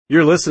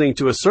You're listening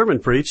to a sermon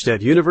preached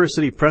at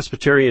University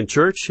Presbyterian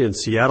Church in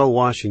Seattle,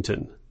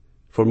 Washington.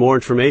 For more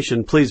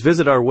information, please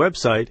visit our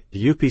website,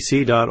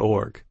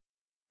 upc.org.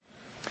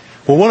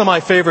 Well, one of my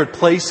favorite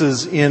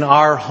places in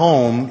our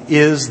home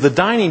is the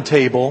dining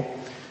table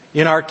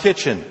in our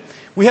kitchen.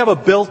 We have a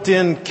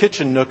built-in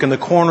kitchen nook in the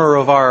corner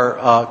of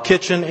our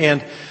kitchen,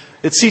 and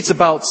it seats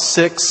about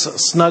 6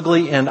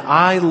 snugly, and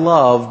I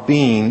love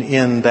being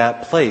in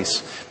that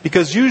place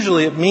because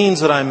usually it means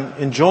that I'm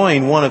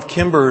enjoying one of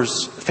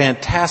Kimber's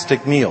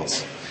fantastic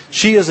meals.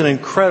 She is an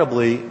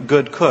incredibly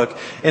good cook,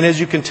 and as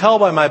you can tell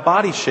by my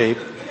body shape,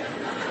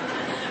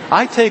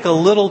 I take a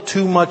little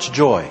too much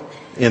joy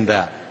in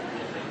that.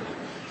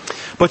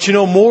 But you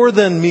know, more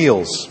than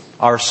meals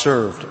are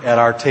served at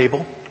our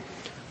table.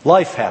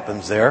 Life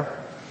happens there.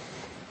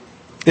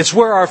 It's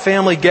where our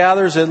family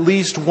gathers at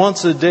least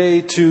once a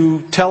day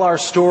to tell our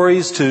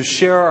stories, to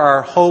share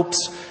our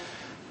hopes,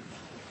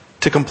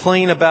 to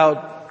complain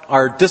about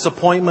our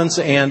disappointments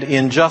and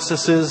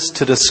injustices,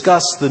 to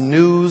discuss the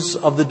news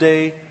of the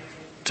day,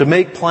 to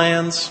make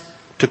plans,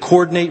 to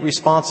coordinate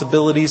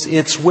responsibilities.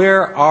 It's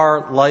where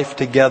our life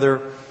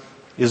together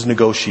is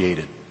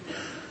negotiated.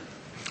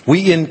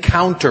 We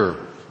encounter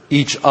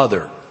each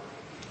other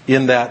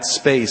in that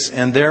space,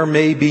 and there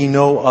may be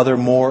no other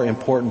more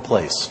important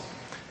place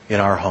in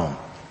our home.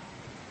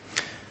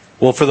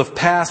 Well, for the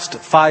past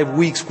 5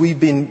 weeks, we've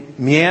been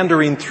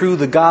meandering through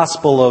the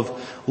Gospel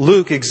of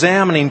Luke,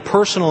 examining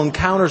personal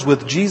encounters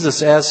with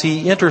Jesus as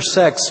He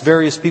intersects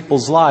various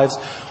people's lives,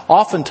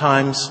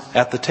 oftentimes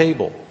at the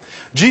table.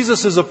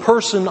 Jesus is a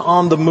person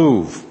on the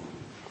move,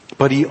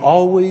 but He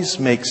always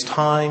makes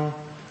time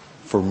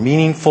for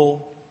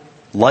meaningful,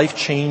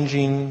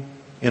 life-changing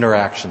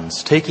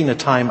interactions, taking a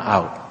time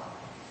out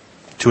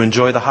to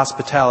enjoy the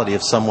hospitality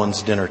of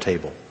someone's dinner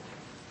table.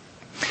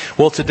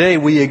 Well, today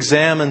we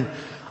examine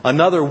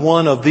another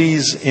one of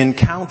these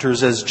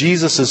encounters as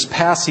Jesus is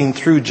passing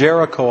through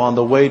Jericho on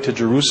the way to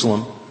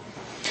Jerusalem.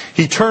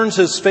 He turns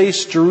His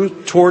face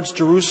towards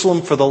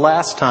Jerusalem for the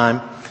last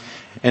time,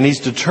 and He's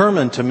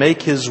determined to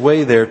make His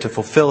way there to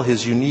fulfill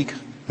His unique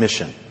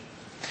mission.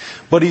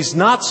 But He's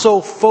not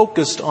so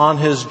focused on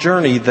His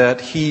journey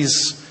that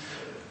He's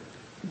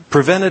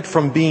prevented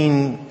from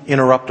being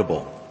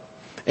interruptible.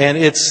 And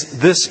it's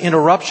this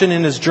interruption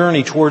in His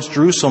journey towards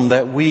Jerusalem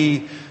that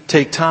we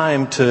take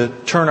time to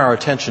turn our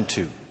attention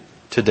to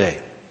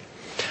today.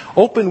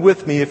 Open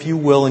with me, if you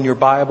will, in your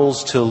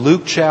Bibles to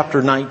Luke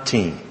chapter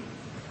 19.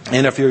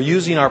 And if you're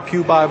using our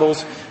Pew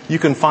Bibles, you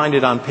can find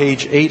it on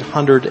page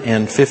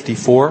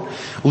 854.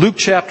 Luke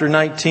chapter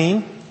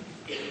 19.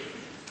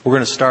 We're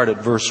going to start at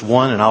verse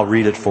 1, and I'll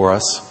read it for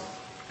us.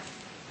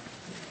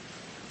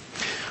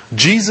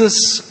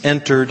 Jesus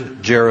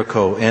entered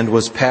Jericho and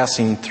was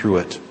passing through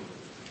it.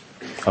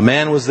 A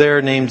man was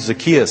there named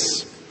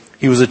Zacchaeus.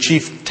 He was a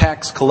chief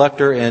tax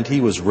collector, and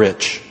he was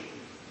rich.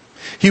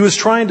 He was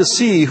trying to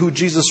see who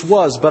Jesus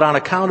was, but on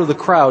account of the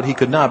crowd he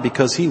could not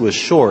because he was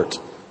short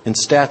in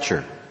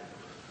stature.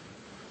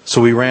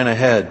 So he ran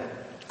ahead,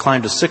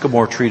 climbed a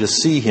sycamore tree to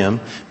see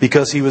Him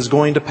because he was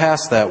going to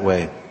pass that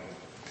way.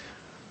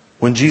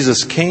 When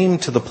Jesus came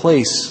to the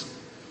place,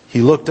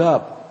 he looked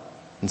up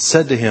and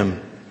said to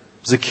him,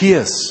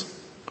 "Zacchaeus,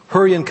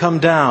 hurry and come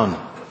down,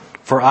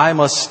 for I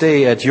must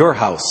stay at your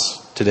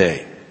house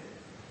today."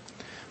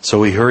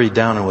 So he hurried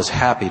down and was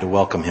happy to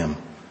welcome him.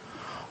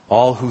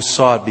 All who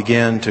saw it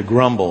began to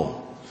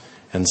grumble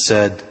and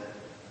said,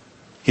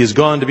 "He has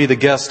gone to be the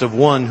guest of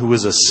one who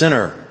is a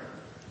sinner."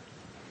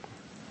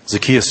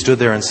 Zacchaeus stood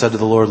there and said to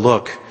the Lord,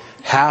 "Look,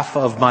 half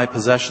of my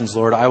possessions,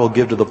 Lord, I will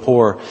give to the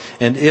poor.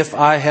 And if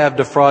I have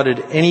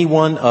defrauded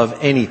anyone of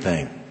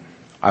anything,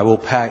 I will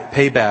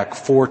pay back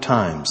 4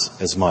 times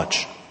as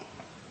much."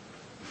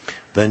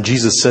 Then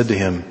Jesus said to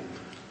him,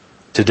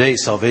 "Today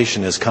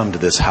salvation has come to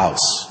this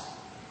house,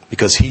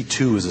 because he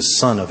too is a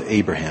son of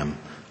Abraham.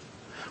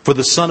 For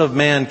the Son of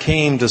Man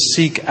came to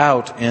seek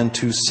out and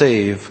to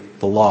save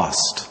the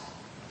lost."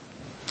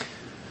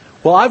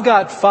 Well, I've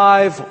got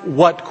 5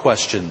 what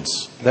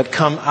questions that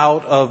come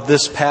out of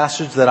this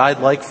passage that I'd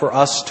like for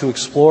us to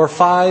explore.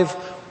 5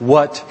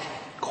 what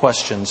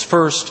questions.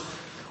 First,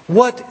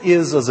 what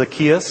is a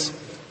Zacchaeus?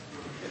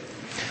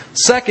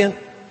 Second,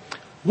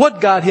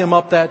 what got him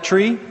up that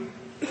tree?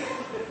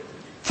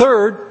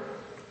 Third,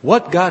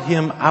 what got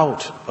him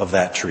out of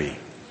that tree?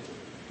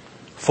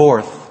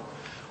 Fourth,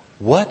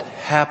 what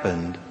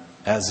happened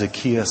at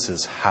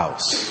Zacchaeus'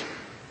 house?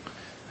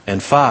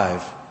 And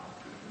 5,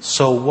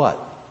 so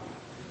what?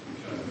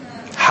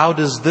 How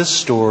does this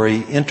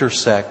story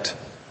intersect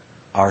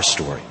our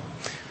story?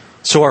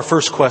 So our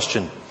first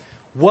question,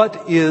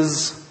 what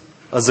is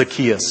a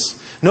Zacchaeus?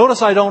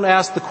 Notice I don't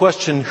ask the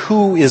question,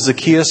 who is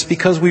Zacchaeus?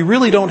 Because we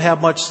really don't have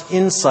much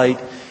insight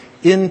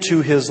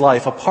into his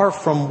life apart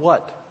from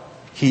what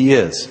he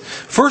is.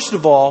 First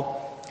of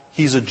all,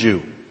 he's a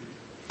Jew.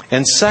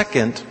 And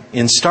second,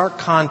 in stark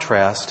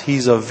contrast,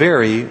 he's a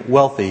very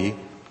wealthy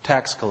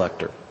tax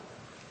collector.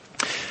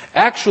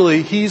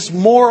 Actually, he's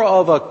more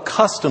of a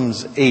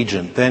customs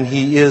agent than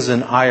he is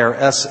an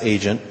IRS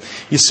agent.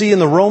 You see, in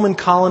the Roman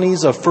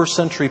colonies of first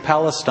century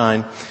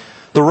Palestine,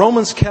 the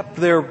Romans kept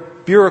their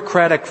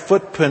bureaucratic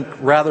footprint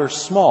rather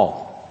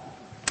small.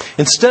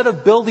 Instead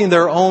of building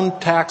their own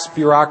tax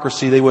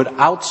bureaucracy, they would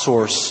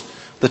outsource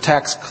the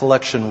tax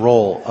collection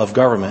role of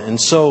government. And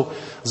so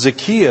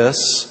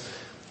Zacchaeus,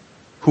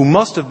 who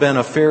must have been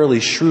a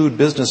fairly shrewd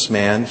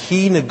businessman,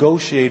 he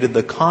negotiated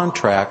the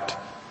contract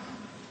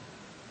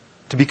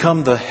to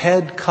become the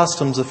head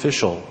customs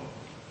official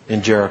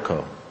in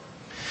Jericho.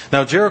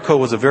 Now, Jericho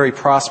was a very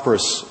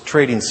prosperous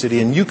trading city,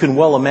 and you can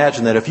well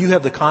imagine that if you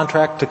have the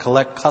contract to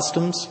collect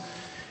customs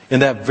in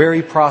that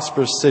very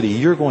prosperous city,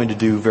 you're going to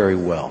do very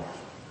well.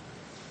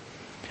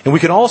 And we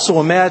can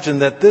also imagine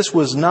that this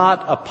was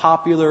not a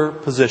popular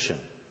position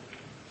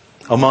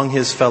among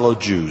his fellow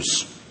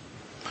Jews.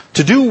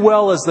 To do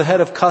well as the head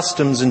of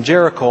customs in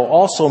Jericho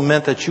also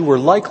meant that you were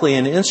likely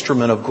an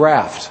instrument of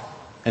graft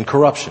and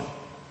corruption.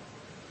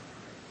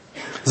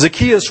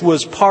 Zacchaeus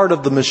was part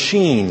of the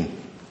machine,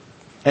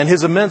 and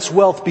his immense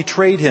wealth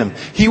betrayed him.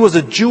 He was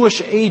a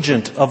Jewish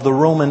agent of the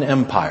Roman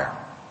Empire,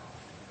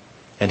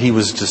 and he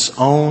was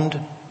disowned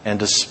and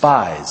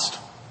despised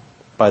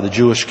by the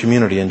Jewish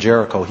community in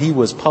Jericho. He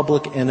was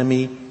public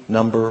enemy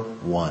number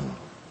one.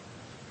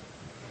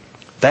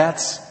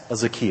 That's a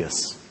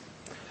Zacchaeus.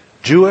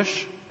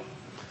 Jewish,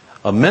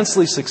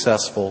 immensely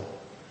successful,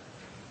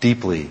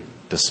 deeply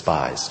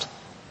despised.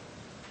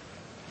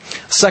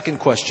 Second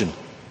question.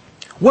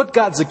 What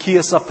got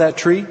Zacchaeus up that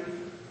tree?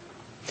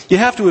 You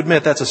have to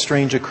admit that's a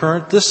strange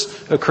occurrence.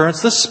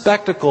 This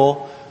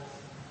spectacle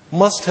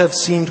must have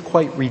seemed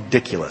quite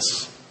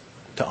ridiculous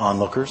to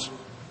onlookers.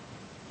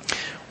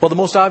 Well, the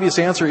most obvious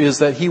answer is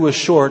that he was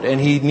short and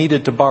he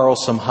needed to borrow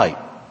some height.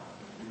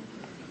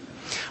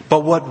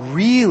 But what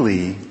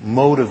really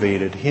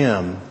motivated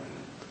him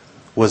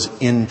was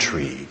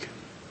intrigue.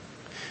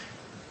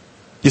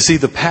 You see,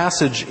 the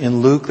passage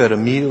in Luke that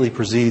immediately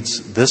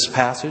precedes this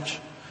passage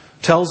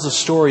tells the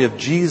story of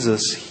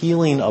Jesus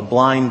healing a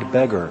blind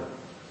beggar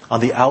on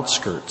the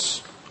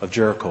outskirts of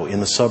Jericho in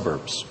the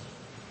suburbs.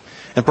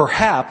 And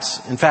perhaps,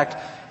 in fact,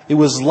 it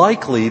was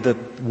likely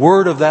that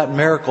word of that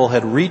miracle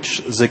had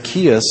reached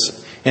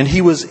Zacchaeus, and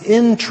he was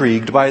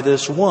intrigued by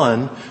this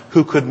one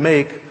who could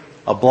make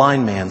a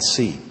blind man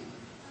see.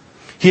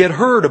 He had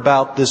heard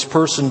about this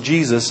person,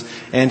 Jesus,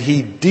 and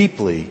he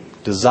deeply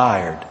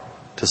desired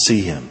to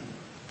see him.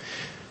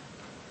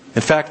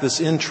 In fact, this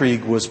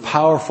intrigue was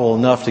powerful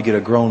enough to get a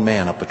grown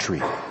man up a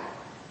tree.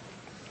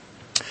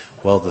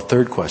 Well, the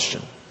third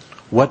question.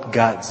 What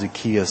got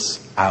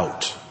Zacchaeus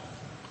out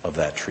of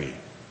that tree?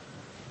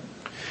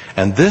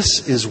 And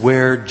this is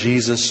where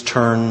Jesus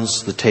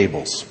turns the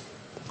tables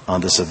on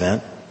this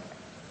event.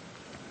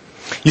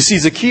 You see,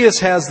 Zacchaeus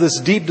has this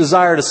deep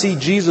desire to see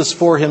Jesus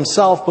for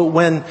himself, but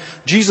when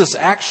Jesus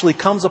actually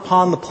comes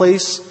upon the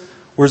place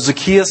where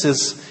Zacchaeus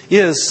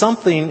is,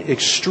 something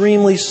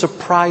extremely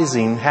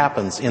surprising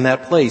happens in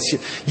that place.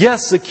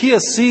 Yes,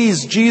 Zacchaeus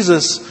sees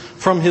Jesus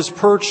from his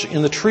perch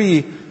in the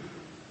tree,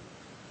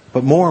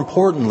 but more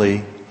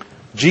importantly,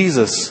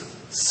 Jesus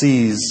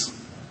sees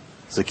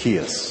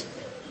Zacchaeus.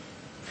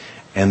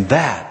 And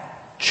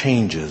that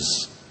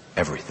changes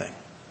everything.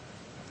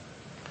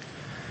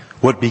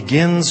 What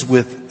begins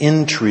with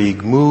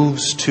intrigue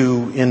moves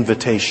to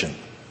invitation.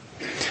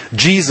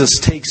 Jesus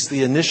takes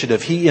the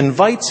initiative. He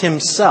invites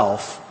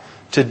himself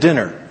to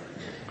dinner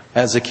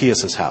at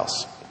Zacchaeus'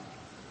 house.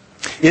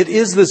 It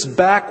is this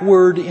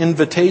backward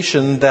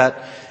invitation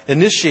that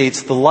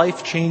initiates the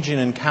life-changing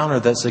encounter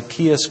that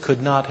Zacchaeus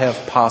could not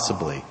have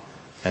possibly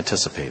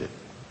anticipated.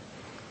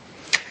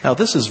 Now,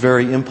 this is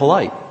very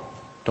impolite,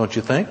 don't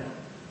you think?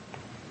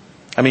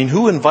 I mean,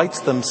 who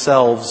invites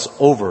themselves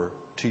over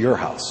to your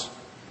house?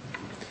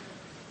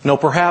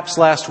 Perhaps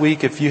last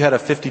week, if you had a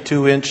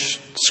 52-inch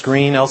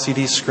screen,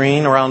 LCD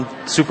screen around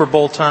Super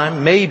Bowl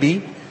time,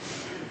 maybe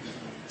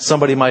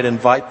somebody might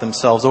invite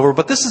themselves over.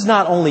 But this is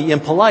not only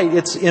impolite,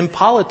 it's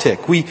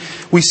impolitic. We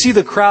see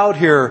the crowd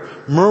here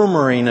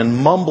murmuring and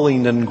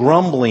mumbling and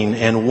grumbling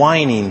and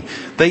whining.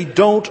 They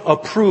don't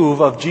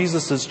approve of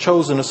Jesus'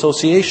 chosen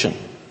association.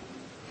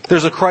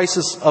 There's a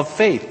crisis of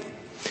faith.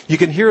 You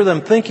can hear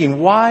them thinking,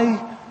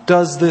 why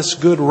does this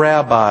good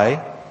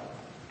rabbi,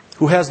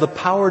 who has the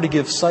power to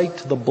give sight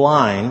to the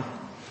blind,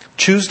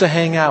 choose to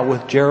hang out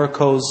with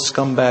Jericho's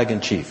scumbag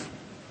in chief?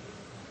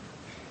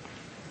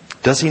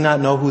 Does he not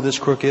know who this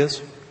crook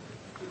is?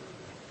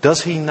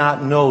 Does he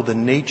not know the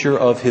nature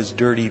of his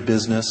dirty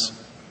business?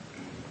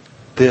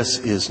 This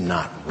is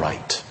not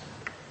right.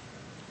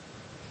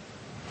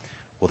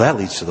 Well, that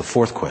leads to the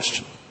fourth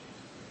question.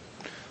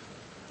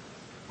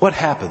 What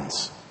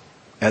happens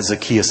at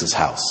Zacchaeus'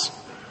 house?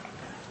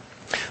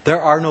 There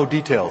are no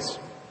details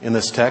in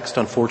this text,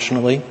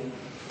 unfortunately.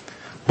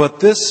 But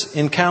this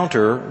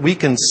encounter, we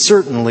can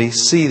certainly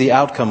see the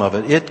outcome of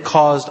it. It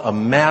caused a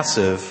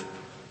massive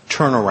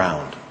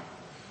turnaround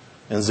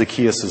in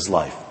Zacchaeus'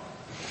 life.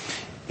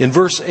 In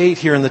verse 8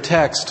 here in the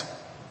text,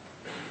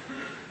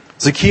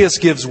 Zacchaeus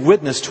gives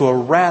witness to a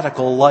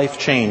radical life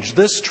change.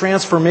 This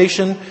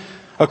transformation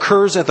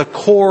occurs at the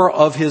core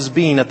of his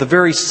being, at the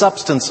very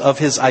substance of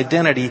his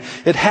identity.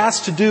 It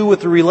has to do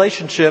with the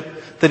relationship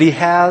that he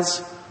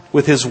has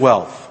with his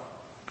wealth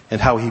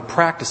and how he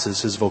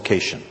practices his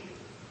vocation.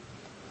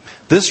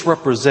 This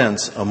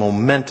represents a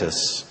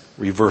momentous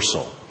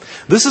reversal.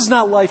 This is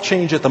not life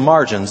change at the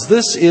margins.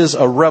 This is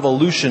a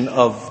revolution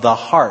of the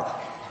heart.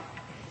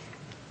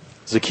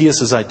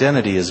 Zacchaeus'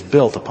 identity is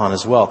built upon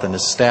his wealth and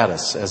his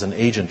status as an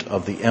agent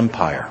of the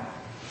empire.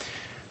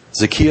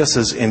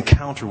 Zacchaeus'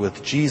 encounter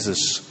with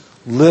Jesus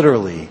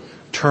literally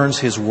turns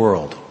his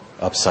world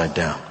upside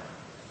down.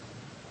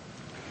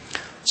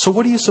 So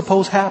what do you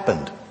suppose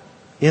happened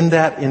in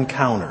that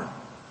encounter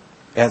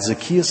at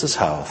Zacchaeus'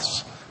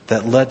 house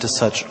that led to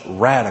such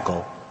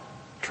radical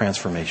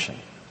transformation?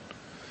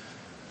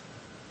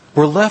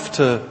 We're left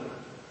to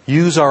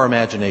use our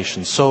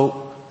imagination.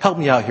 So help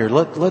me out here.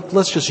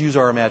 Let's just use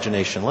our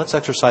imagination. Let's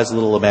exercise a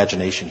little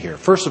imagination here.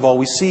 First of all,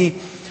 we see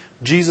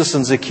Jesus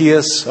and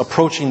Zacchaeus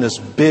approaching this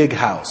big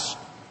house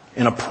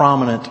in a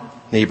prominent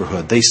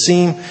neighborhood. They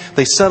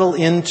settle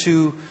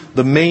into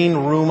the main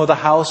room of the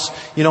house.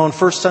 You know, in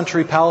first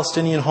century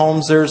Palestinian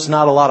homes, there's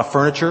not a lot of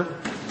furniture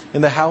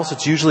in the house.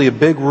 It's usually a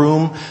big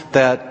room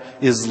that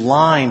is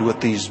lined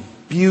with these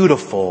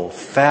beautiful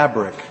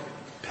fabric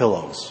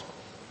pillows.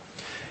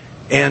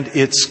 And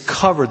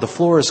the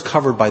floor is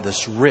covered by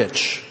this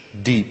rich,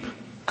 deep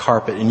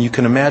carpet. And you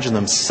can imagine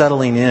them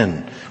settling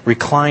in,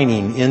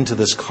 reclining into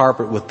this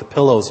carpet with the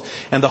pillows.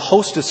 And the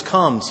hostess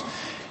comes,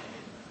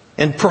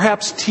 and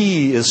perhaps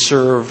tea is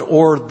served,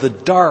 or the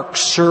dark,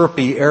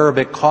 syrupy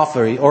Arabic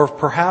coffee, or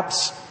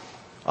perhaps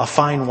a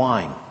fine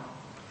wine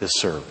is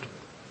served.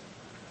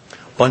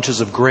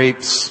 Bunches of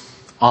grapes,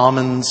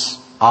 almonds,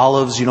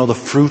 olives, the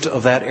fruit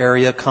of that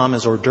area come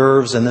as hors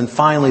d'oeuvres. And then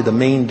finally the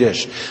main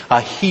dish,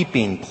 a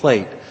heaping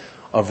plate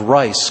of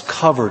rice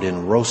covered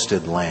in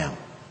roasted lamb.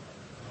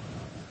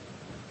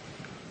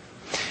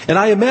 And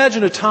I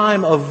imagine a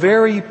time of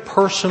very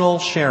personal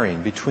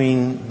sharing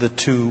between the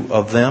two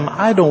of them.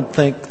 I don't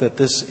think that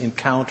this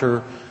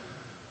encounter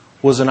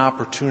was an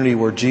opportunity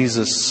where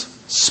Jesus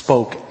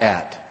spoke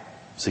at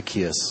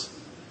Zacchaeus,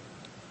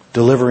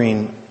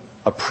 delivering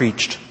a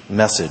preached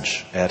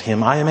message at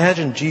him. I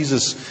imagine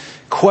Jesus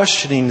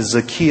questioning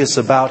Zacchaeus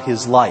about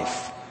his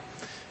life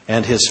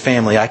and his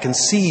family. I can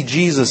see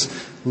Jesus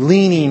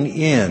leaning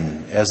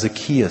in as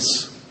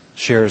Zacchaeus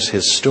shares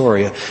his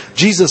story.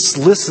 Jesus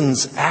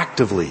listens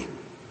actively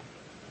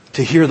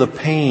to hear the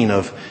pain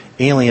of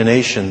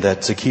alienation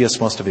that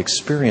Zacchaeus must have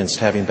experienced,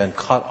 having been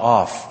cut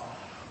off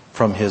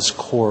from his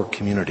core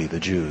community, the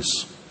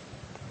Jews.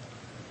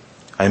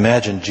 I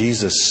imagine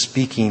Jesus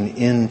speaking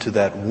into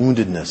that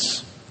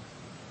woundedness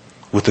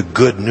with the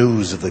good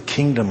news of the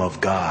kingdom of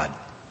God.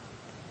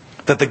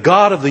 That the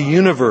God of the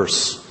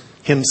universe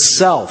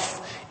himself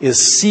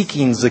is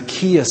seeking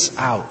Zacchaeus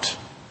out.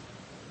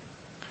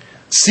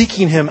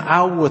 Seeking him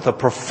out with a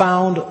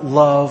profound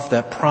love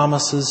that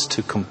promises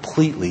to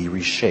completely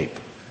reshape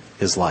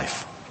his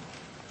life.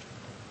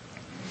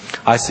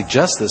 I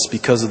suggest this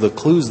because of the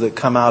clues that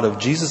come out of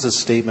Jesus'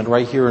 statement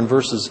right here in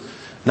verses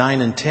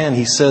 9 and 10.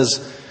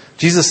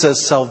 Jesus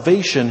says,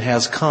 salvation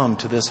has come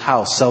to this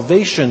house.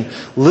 Salvation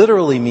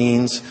literally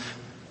means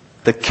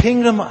the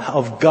kingdom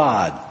of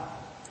God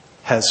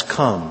has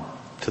come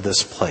to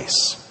this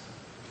place.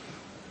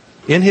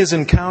 In his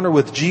encounter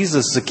with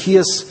Jesus,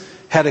 Zacchaeus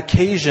had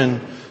occasion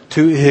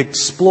to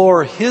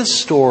explore his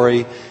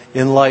story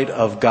in light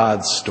of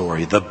God's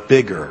story, the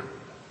bigger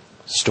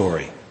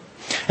story.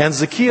 And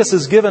Zacchaeus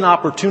is given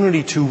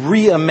opportunity to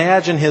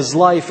reimagine his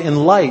life in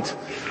light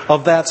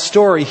of that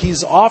story.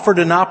 He's offered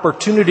an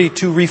opportunity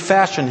to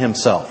refashion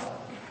himself,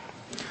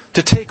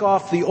 to take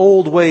off the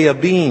old way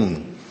of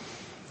being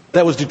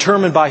that was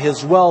determined by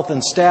his wealth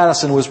and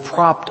status and was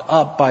propped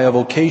up by a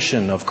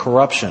vocation of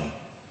corruption,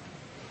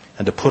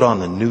 and to put on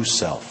the new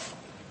self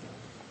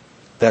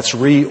that's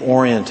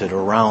reoriented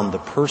around the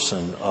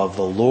person of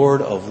the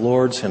Lord of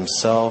Lords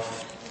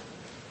himself,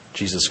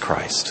 Jesus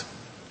Christ,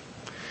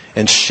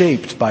 and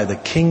shaped by the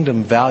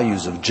kingdom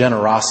values of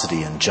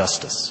generosity and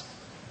justice.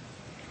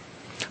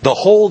 The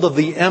hold of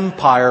the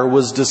empire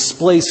was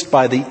displaced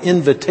by the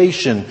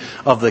invitation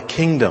of the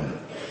kingdom,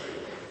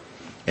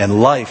 and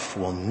life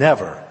will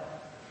never,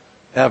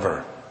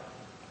 ever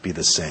be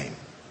the same.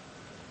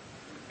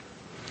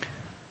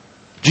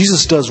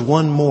 Jesus does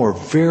one more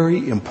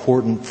very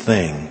important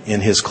thing in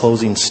his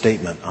closing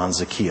statement on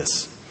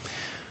Zacchaeus.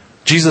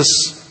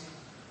 Jesus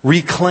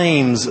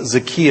reclaims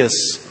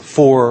Zacchaeus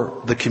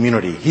for the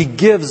community. He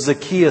gives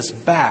Zacchaeus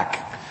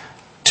back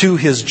to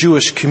his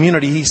Jewish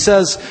community. He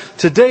says,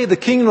 today the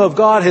kingdom of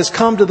God has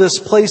come to this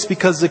place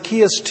because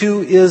Zacchaeus too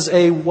is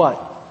a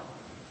what?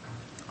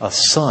 A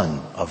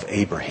son of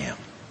Abraham.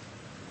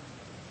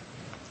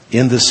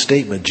 In this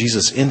statement,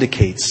 Jesus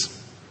indicates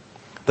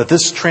that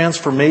this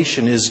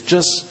transformation is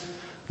just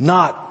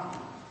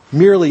not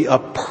merely a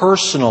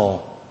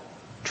personal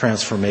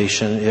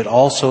transformation. It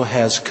also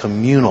has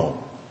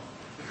communal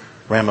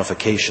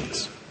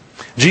ramifications.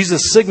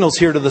 Jesus signals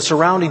here to the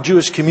surrounding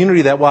Jewish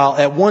community that while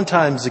at one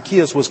time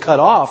Zacchaeus was cut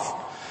off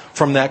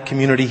from that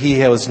community,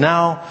 he was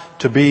now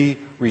to be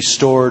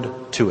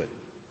restored to it.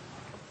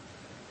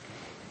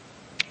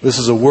 This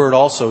is a word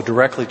also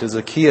directly to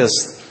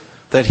Zacchaeus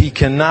that he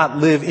cannot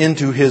live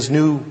into his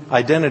new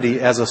identity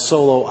as a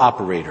solo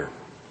operator.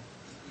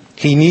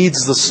 He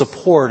needs the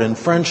support and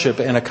friendship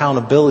and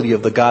accountability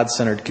of the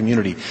God-centered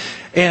community.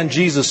 And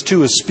Jesus,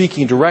 too, is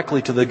speaking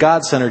directly to the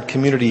God-centered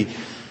community,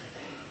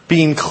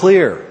 being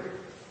clear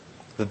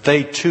that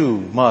they, too,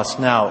 must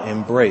now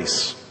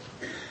embrace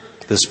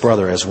this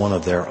brother as one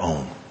of their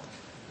own.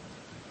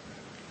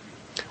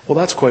 Well,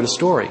 that's quite a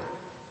story.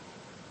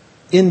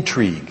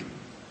 Intrigue,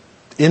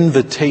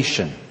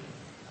 invitation,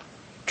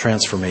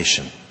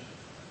 transformation.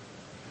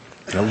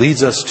 And it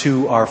leads us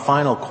to our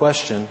final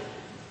question,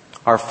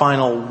 our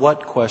final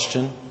what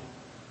question.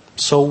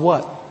 So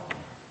what?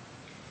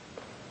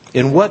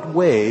 In what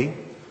way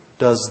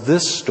does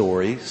this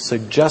story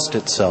suggest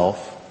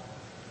itself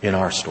in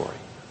our story?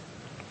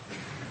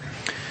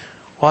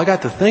 Well, I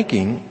got to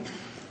thinking,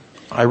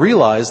 I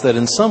realized that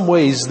in some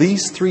ways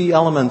these three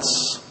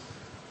elements,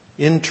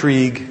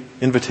 intrigue,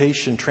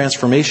 invitation,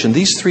 transformation,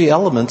 these three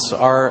elements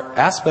are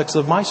aspects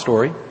of my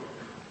story.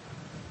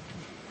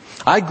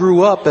 I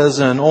grew up as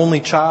an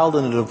only child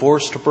in a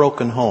divorced,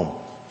 broken home.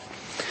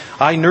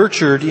 I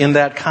nurtured in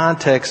that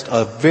context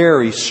a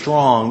very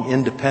strong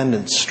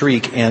independent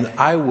streak, and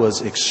I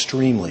was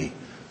extremely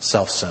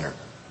self-centered.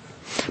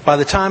 By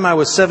the time I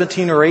was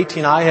 17 or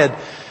 18, I had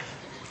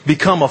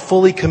become a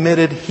fully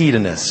committed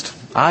hedonist.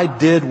 I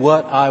did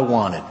what I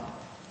wanted.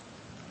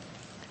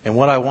 And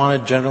what I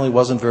wanted generally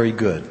wasn't very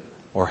good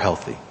or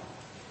healthy.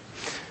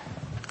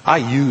 I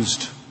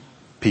used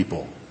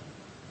people.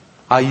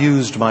 I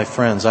used my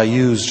friends. I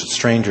used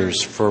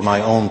strangers for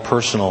my own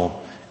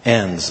personal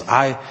ends.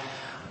 I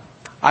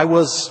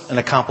was an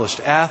accomplished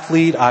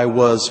athlete. I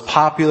was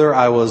popular.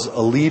 I was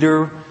a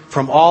leader.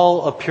 From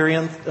all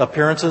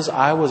appearances,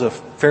 I was a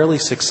fairly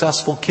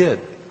successful kid.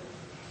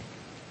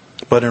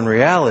 But in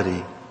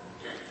reality,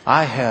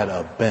 I had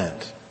a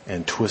bent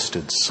and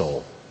twisted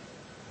soul.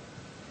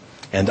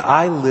 And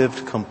I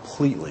lived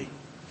completely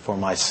for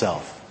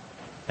myself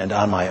and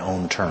on my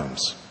own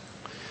terms.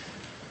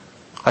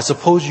 I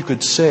suppose you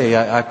could say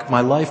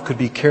my life could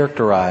be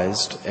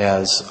characterized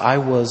as I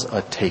was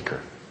a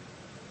taker.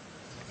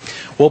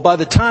 Well, by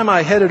the time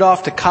I headed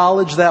off to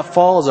college that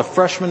fall as a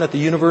freshman at the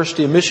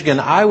University of Michigan,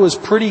 I was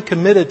pretty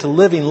committed to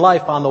living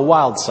life on the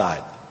wild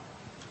side.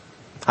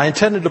 I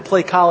intended to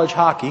play college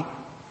hockey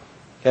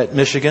at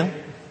Michigan.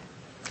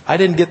 I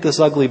didn't get this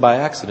ugly by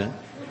accident.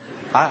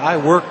 I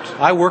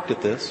worked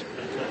at this.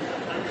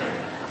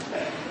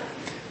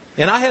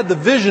 And I had the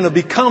vision of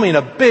becoming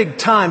a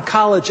big-time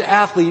college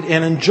athlete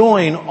and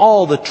enjoying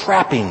all the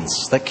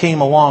trappings that came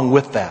along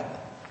with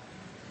that.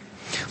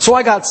 So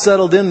I got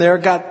settled in there,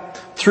 got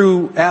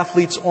through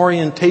athletes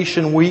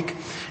orientation week,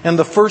 and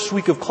the first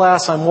week of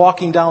class I'm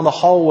walking down the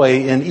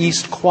hallway in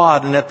East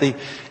Quad, and at the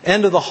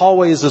end of the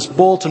hallway is this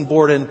bulletin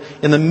board, and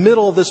in the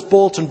middle of this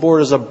bulletin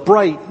board is a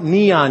bright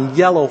neon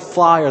yellow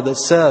flyer that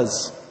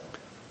says,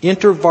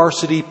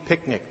 InterVarsity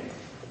Picnic.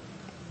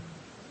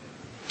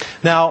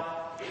 Now,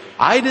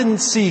 I didn't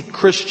see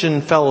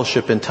Christian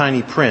Fellowship in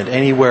tiny print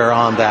anywhere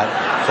on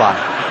that flyer.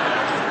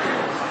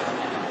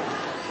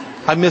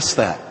 I missed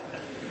that.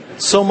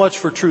 So much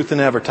for truth in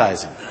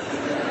advertising.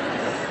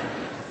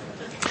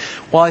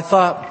 Well, I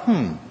thought,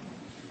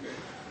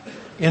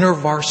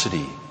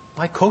 InterVarsity.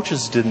 My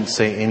coaches didn't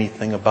say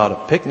anything about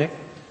a picnic.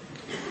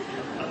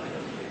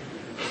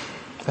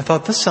 I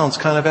thought, this sounds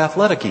kind of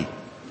athletic-y.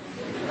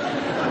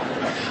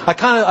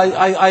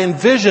 I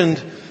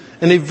envisioned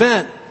an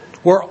event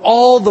where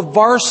all the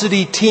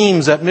varsity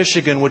teams at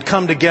Michigan would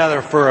come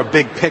together for a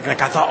big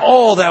picnic. I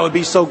thought, that would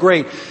be so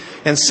great.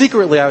 And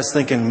secretly I was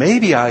thinking,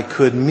 maybe I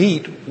could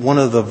meet one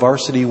of the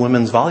varsity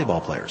women's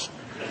volleyball players.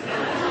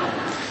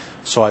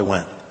 So I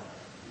went.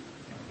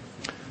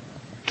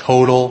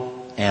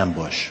 Total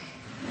ambush.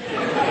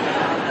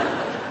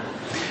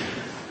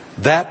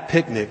 That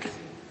picnic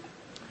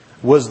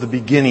was the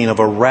beginning of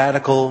a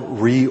radical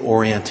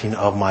reorienting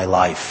of my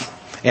life.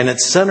 And it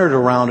centered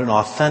around an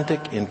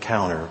authentic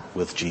encounter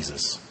with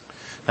Jesus.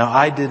 Now,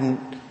 I didn't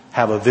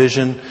have a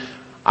vision.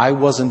 I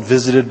wasn't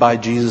visited by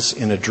Jesus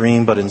in a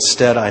dream, but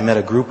instead I met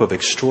a group of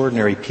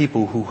extraordinary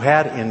people who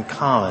had in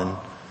common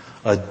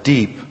a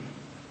deep,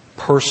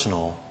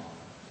 personal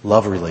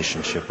love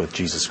relationship with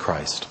Jesus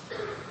Christ.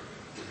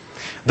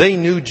 They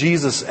knew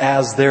Jesus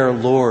as their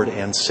Lord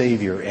and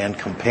Savior and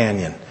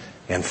companion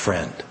and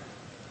friend.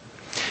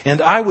 And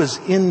I was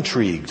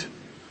intrigued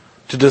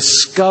to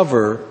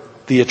discover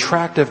the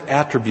attractive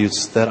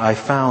attributes that I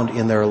found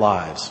in their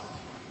lives.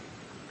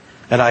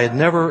 And I had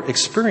never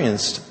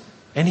experienced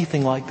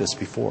anything like this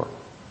before.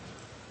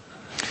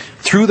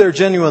 Through their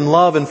genuine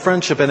love and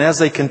friendship, and as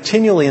they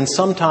continually and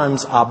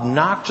sometimes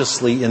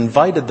obnoxiously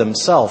invited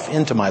themselves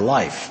into my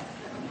life,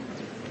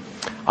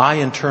 I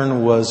in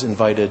turn was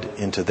invited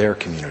into their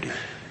community.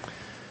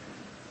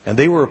 And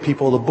they were a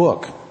people of the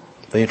book.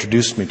 They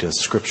introduced me to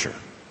Scripture.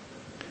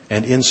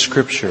 And in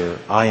Scripture,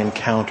 I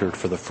encountered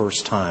for the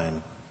first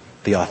time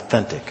the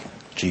authentic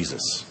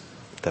Jesus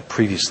that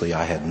previously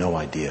I had no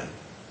idea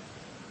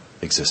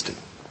existed.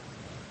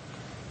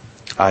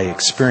 I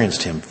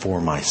experienced Him for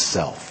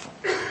myself,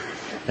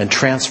 and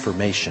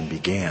transformation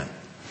began.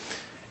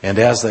 And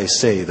as they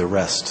say, the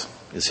rest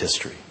is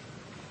history.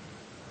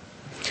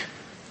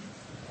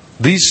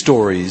 These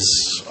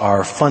stories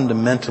are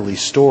fundamentally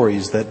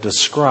stories that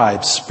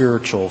describe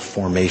spiritual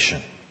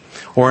formation.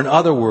 Or in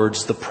other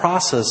words, the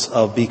process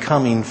of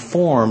becoming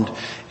formed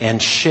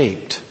and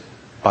shaped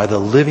by the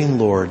living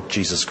Lord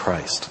Jesus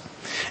Christ.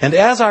 And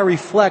as I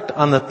reflect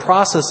on the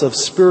process of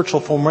spiritual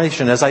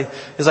formation, as I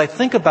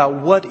think about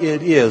what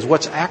it is,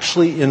 what's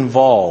actually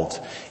involved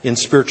in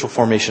spiritual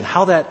formation,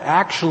 how that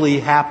actually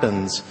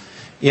happens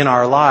in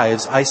our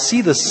lives, I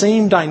see the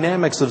same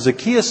dynamics of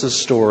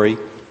Zacchaeus' story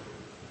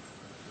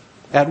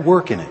at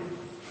work in it.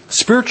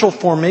 Spiritual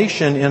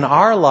formation in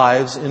our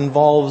lives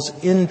involves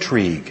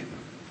intrigue,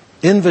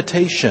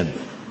 invitation,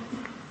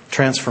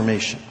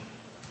 transformation.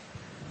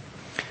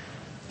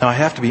 Now, I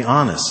have to be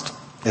honest.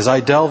 As I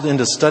delved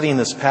into studying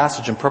this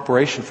passage in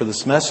preparation for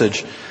this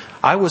message,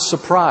 I was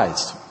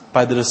surprised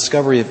by the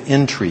discovery of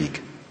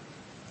intrigue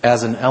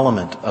as an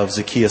element of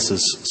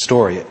Zacchaeus'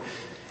 story.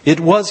 It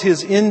was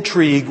his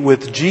intrigue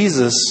with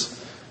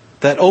Jesus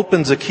that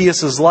opened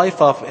Zacchaeus'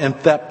 life up and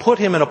that put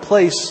him in a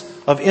place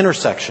of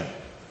intersection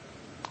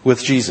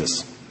with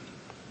Jesus.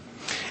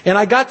 And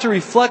I got to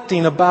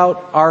reflecting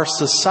about our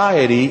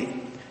society,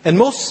 and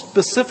most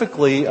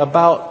specifically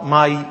about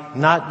my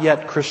not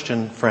yet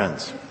Christian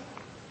friends.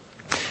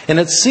 And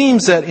it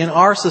seems that in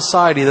our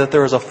society that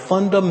there is a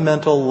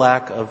fundamental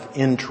lack of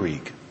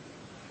intrigue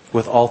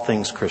with all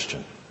things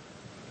Christian.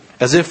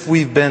 As if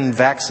we've been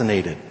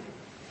vaccinated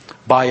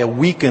by a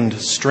weakened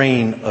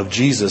strain of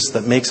Jesus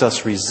that makes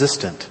us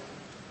resistant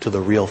to the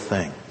real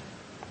thing.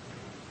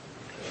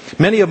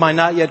 Many of my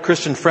not yet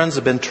Christian friends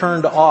have been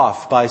turned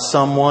off by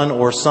someone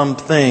or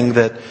something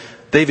that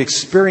they've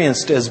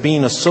experienced as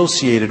being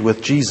associated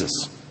with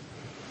Jesus.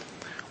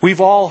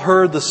 We've all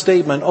heard the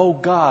statement, "Oh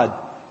God,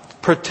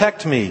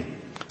 protect me,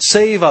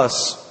 save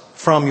us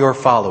from your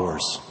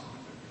followers."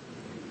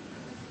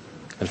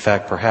 In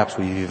fact, perhaps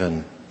we've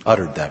even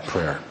uttered that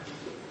prayer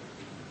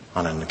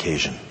on an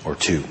occasion or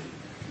two.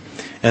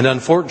 And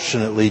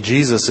unfortunately,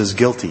 Jesus is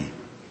guilty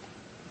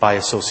by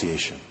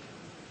association.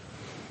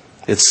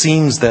 It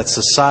seems that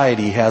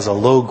society has a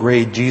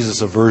low-grade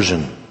Jesus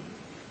aversion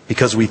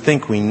because we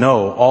think we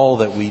know all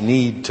that we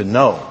need to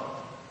know.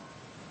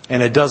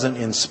 And it doesn't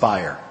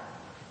inspire.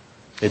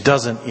 It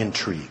doesn't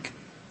intrigue.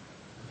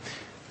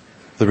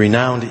 The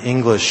renowned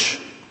English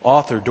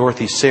author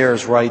Dorothy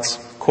Sayers writes,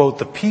 quote,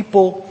 "The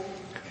people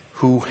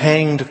who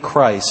hanged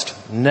Christ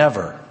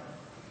never,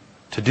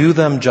 to do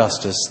them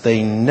justice,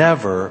 they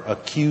never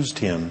accused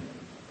Him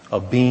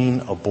of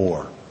being a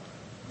bore.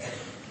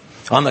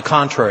 On the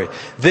contrary,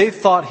 they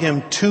thought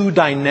Him too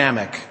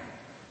dynamic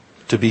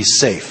to be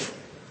safe.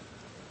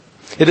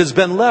 It has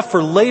been left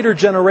for later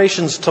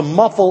generations to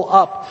muffle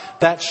up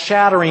that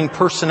shattering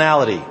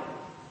personality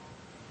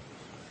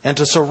and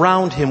to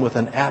surround Him with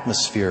an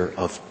atmosphere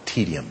of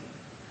tedium."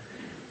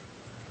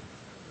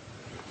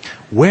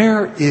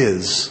 Where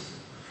is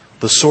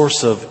the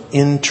source of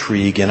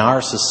intrigue in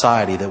our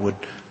society that would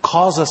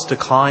cause us to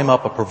climb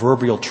up a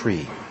proverbial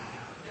tree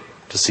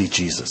to see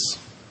Jesus?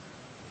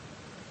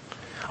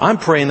 I'm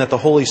praying that the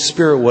Holy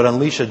Spirit would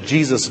unleash a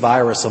Jesus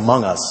virus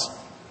among us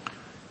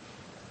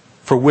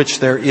for which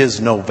there is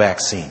no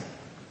vaccine.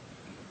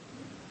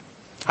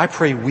 I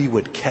pray we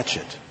would catch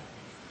it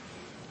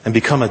and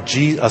become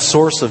a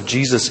source of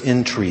Jesus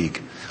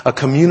intrigue, a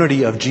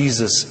community of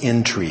Jesus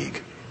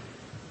intrigue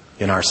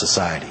in our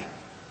society.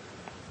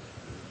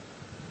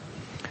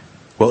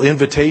 Well,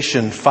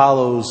 invitation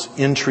follows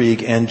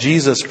intrigue, and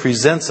Jesus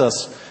presents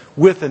us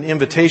with an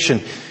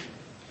invitation.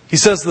 He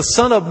says, "The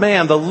Son of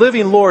Man, the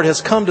living Lord, has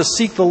come to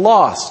seek the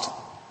lost."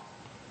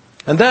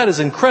 And that is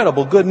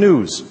incredible good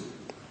news.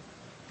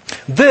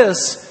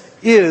 This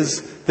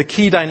is the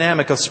key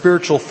dynamic of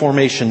spiritual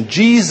formation.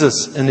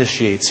 Jesus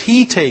initiates.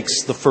 He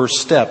takes the first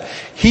step.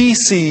 He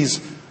sees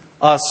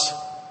us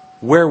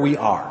where we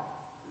are.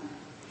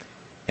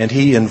 And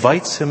He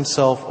invites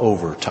Himself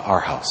over to our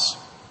house.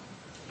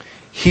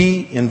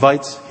 He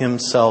invites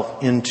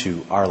Himself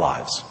into our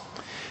lives.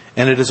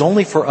 And it is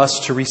only for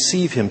us to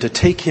receive Him, to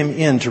take Him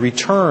in, to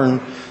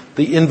return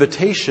the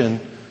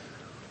invitation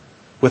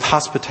with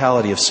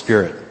hospitality of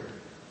spirit.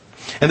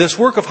 And this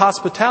work of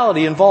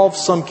hospitality involves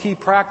some key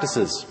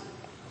practices.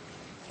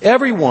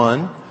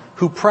 Everyone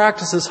who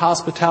practices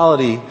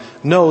hospitality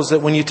knows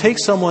that when you take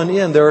someone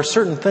in, there are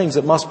certain things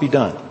that must be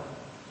done.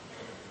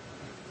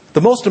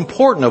 The most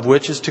important of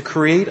which is to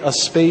create a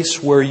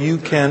space where you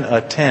can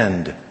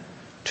attend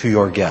to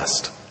your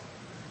guest.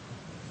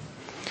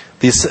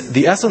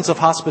 The essence of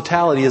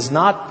hospitality is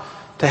not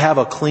to have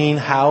a clean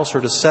house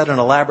or to set an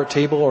elaborate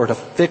table or to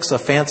fix a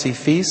fancy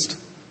feast.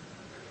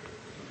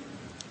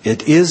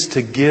 It is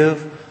to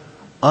give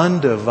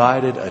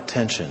undivided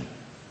attention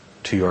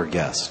to your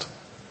guest.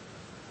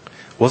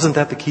 Wasn't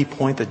that the key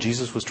point that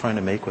Jesus was trying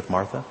to make with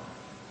Martha?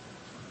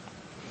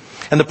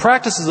 And the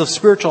practices of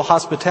spiritual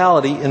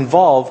hospitality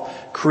involve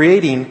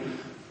creating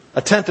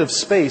attentive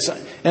space.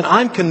 And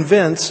I'm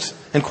convinced,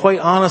 and quite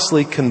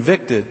honestly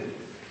convicted,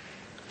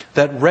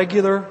 that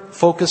regular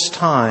focused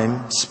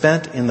time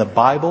spent in the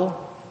Bible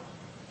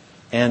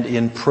and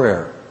in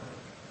prayer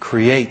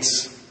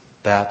creates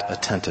that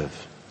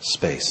attentive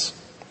space.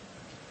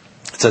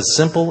 It's as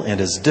simple and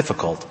as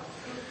difficult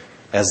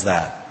as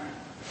that.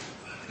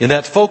 In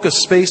that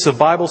focused space of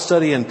Bible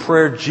study and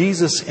prayer,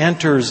 Jesus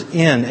enters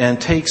in and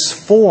takes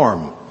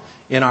form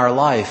in our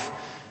life.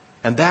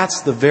 And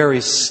that's the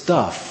very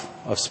stuff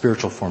of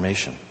spiritual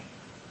formation.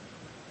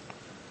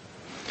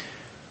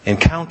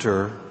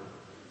 Encounter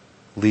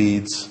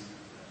leads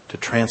to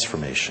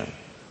transformation.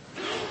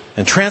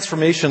 And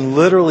transformation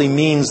literally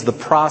means the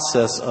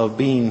process of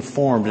being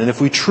formed. And if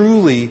we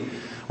truly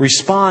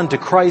respond to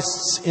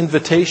Christ's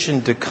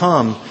invitation to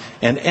come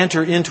and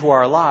enter into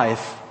our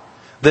life,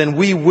 then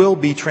we will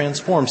be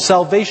transformed.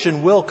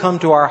 Salvation will come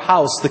to our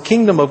house. The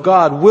kingdom of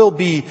God will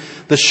be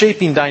the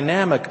shaping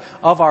dynamic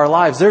of our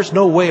lives. There's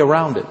no way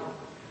around it.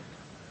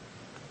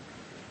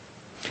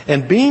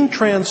 And being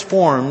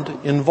transformed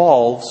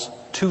involves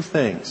two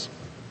things.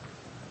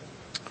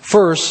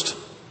 First,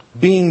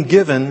 being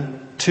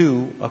given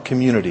to a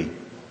community.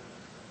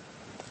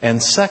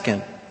 And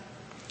second,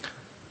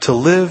 to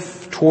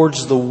live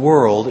towards the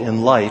world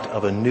in light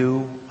of a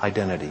new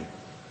identity.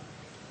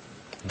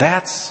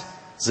 That's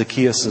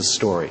Zacchaeus'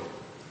 story.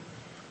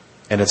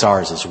 And it's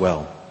ours as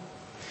well.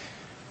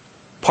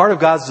 Part of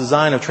God's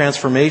design of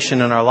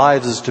transformation in our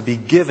lives is to be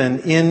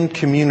given in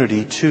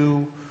community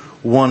to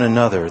one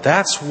another.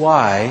 That's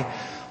why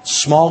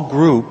small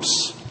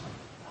groups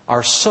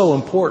are so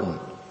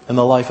important in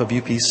the life of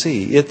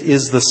UPC. It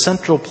is the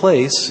central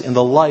place in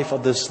the life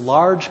of this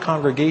large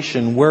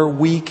congregation where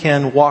we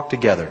can walk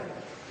together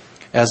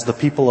as the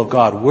people of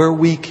God, where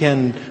we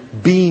can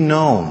be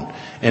known,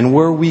 and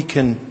where we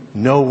can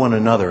know one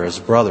another as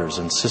brothers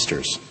and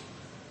sisters.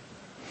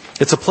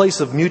 It's a place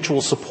of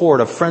mutual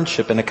support, of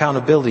friendship and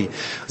accountability.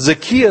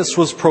 Zacchaeus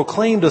was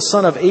proclaimed a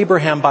son of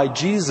Abraham by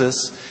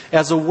Jesus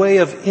as a way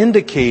of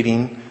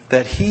indicating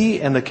that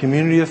he and the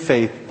community of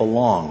faith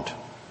belonged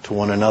to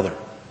one another.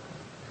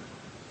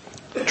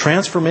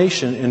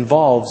 Transformation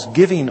involves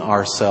giving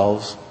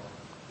ourselves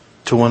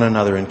to one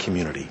another in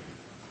community.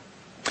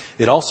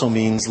 It also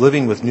means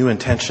living with new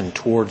intention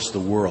towards the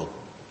world.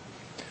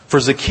 For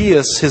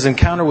Zacchaeus, his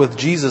encounter with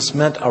Jesus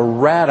meant a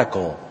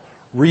radical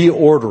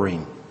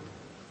reordering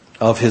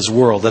of his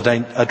world,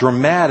 a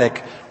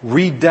dramatic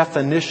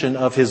redefinition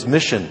of his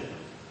mission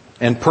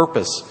and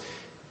purpose.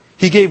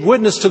 He gave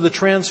witness to the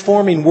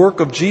transforming work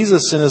of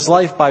Jesus in his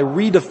life by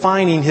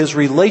redefining his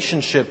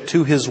relationship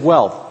to his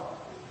wealth,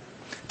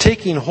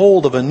 taking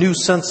hold of a new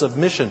sense of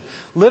mission,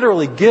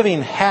 literally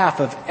giving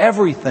half of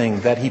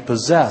everything that he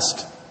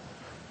possessed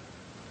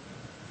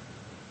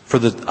for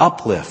the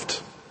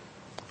uplift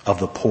of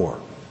the poor.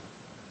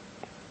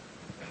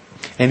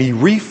 And he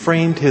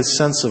reframed his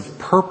sense of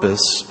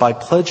purpose by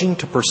pledging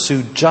to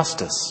pursue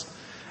justice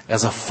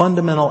as a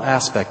fundamental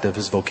aspect of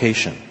his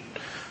vocation,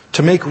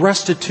 to make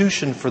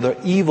restitution for the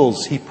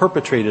evils he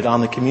perpetrated on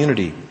the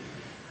community,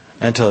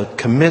 and to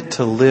commit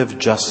to live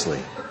justly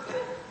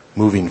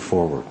moving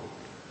forward.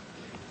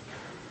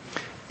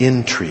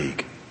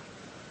 Intrigue,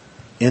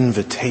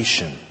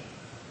 invitation,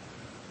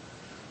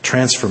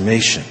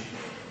 transformation.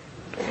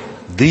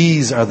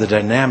 These are the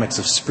dynamics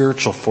of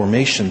spiritual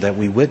formation that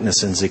we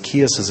witness in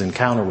Zacchaeus'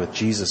 encounter with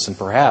Jesus, and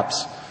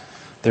perhaps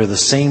they're the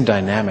same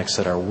dynamics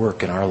that are at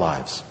work in our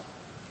lives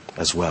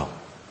as well.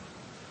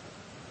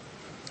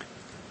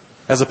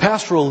 As a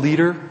pastoral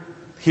leader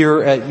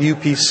here at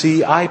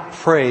UPC, I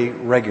pray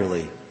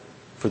regularly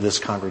for this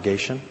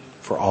congregation,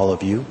 for all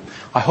of you.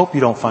 I hope you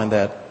don't find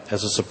that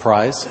as a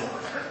surprise.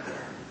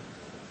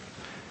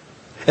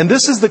 And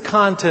this is the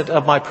content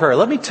of my prayer.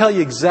 Let me tell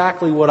you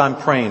exactly what I'm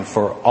praying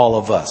for all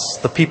of us,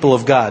 the people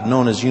of God,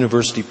 known as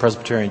University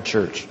Presbyterian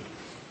Church.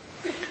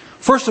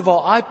 First of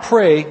all, I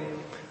pray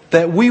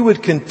that we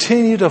would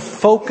continue to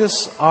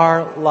focus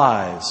our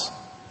lives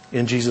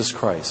in Jesus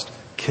Christ.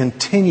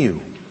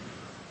 Continue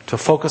to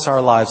focus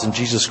our lives in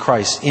Jesus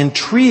Christ.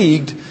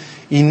 Intrigued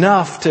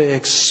enough to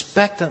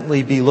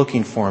expectantly be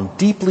looking for Him,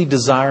 deeply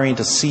desiring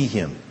to see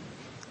Him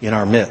in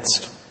our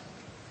midst,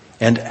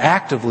 and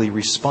actively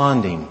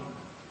responding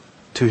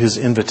to His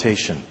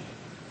invitation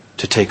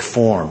to take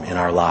form in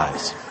our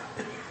lives.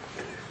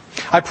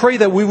 I pray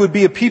that we would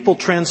be a people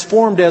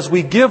transformed as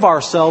we give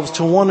ourselves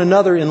to one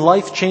another in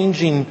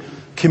life-changing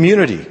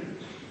community,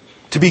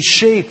 to be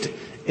shaped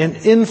and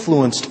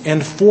influenced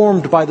and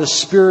formed by the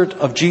Spirit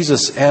of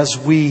Jesus as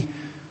we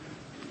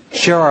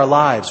share our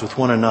lives with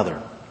one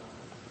another.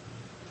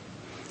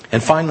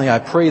 And finally, I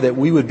pray that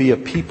we would be a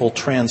people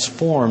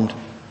transformed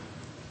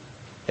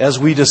as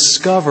we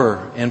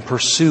discover and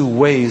pursue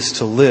ways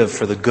to live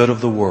for the good of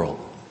the world.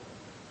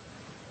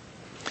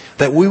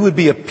 That we would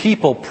be a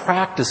people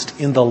practiced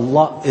in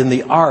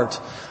the art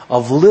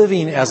of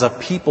living as a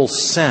people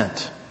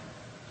sent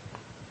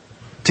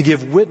to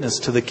give witness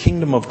to the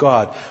kingdom of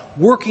God,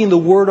 working the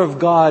Word of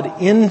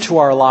God into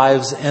our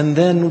lives and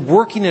then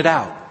working it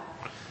out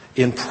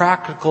in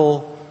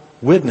practical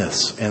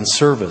witness and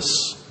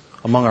service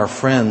among our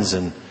friends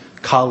and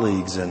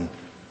colleagues and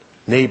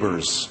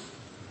neighbors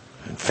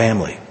and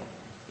family.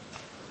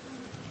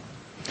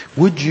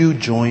 Would you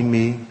join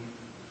me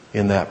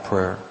in that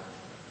prayer?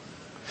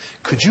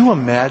 Could you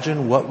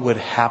imagine what would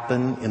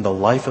happen in the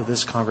life of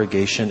this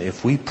congregation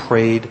if we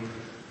prayed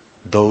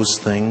those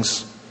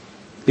things?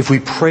 If we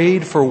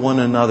prayed for one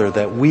another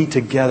that we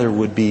together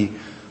would be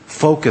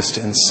focused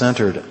and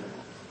centered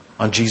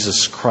on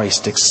Jesus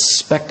Christ,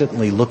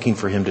 expectantly looking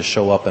for Him to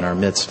show up in our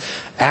midst,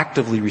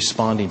 actively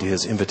responding to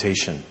His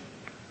invitation.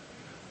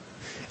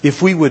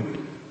 If we would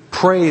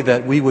pray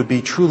that we would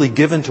be truly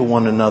given to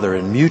one another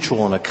in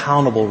mutual and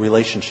accountable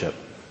relationship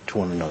to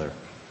one another.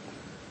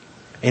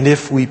 And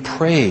if we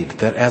prayed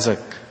that as a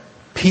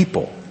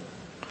people,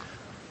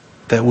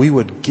 that we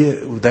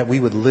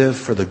would live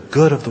for the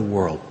good of the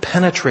world,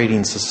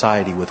 penetrating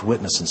society with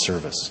witness and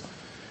service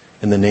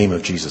in the name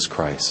of Jesus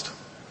Christ.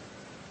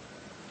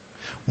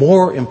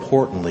 More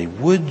importantly,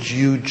 would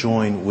you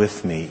join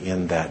with me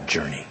in that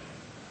journey?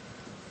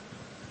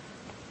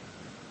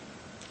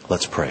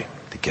 Let's pray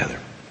together.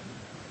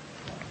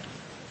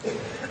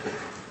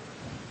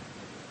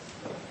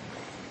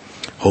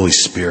 Holy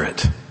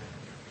Spirit,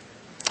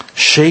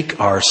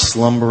 shake our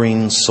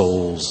slumbering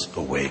souls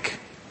awake.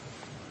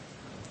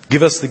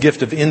 Give us the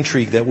gift of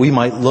intrigue that we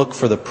might look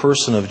for the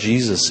person of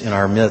Jesus in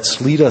our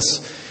midst. Lead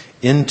us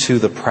into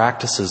the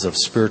practices of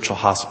spiritual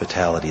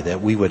hospitality,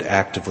 that we would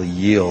actively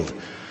yield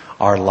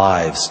our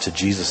lives to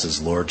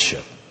Jesus'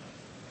 lordship.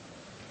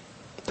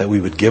 That we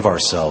would give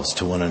ourselves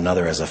to one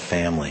another as a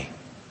family.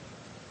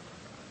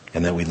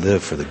 And that we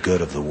live for the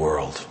good of the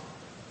world.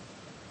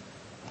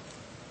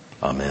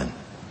 Amen.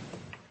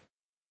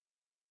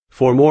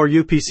 For more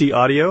UPC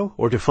audio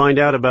or to find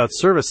out about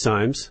service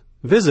times,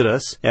 visit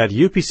us at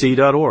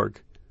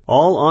upc.org.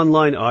 All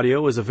online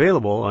audio is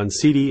available on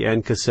CD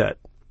and cassette.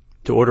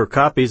 To order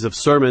copies of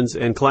sermons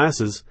and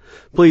classes,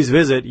 please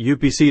visit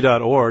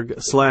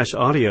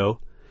upc.org/audio,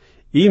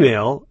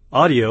 email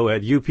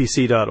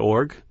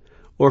audio@upc.org,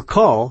 or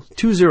call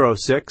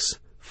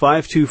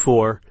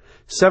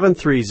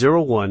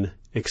 206-524-7301,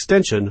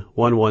 extension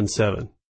 117.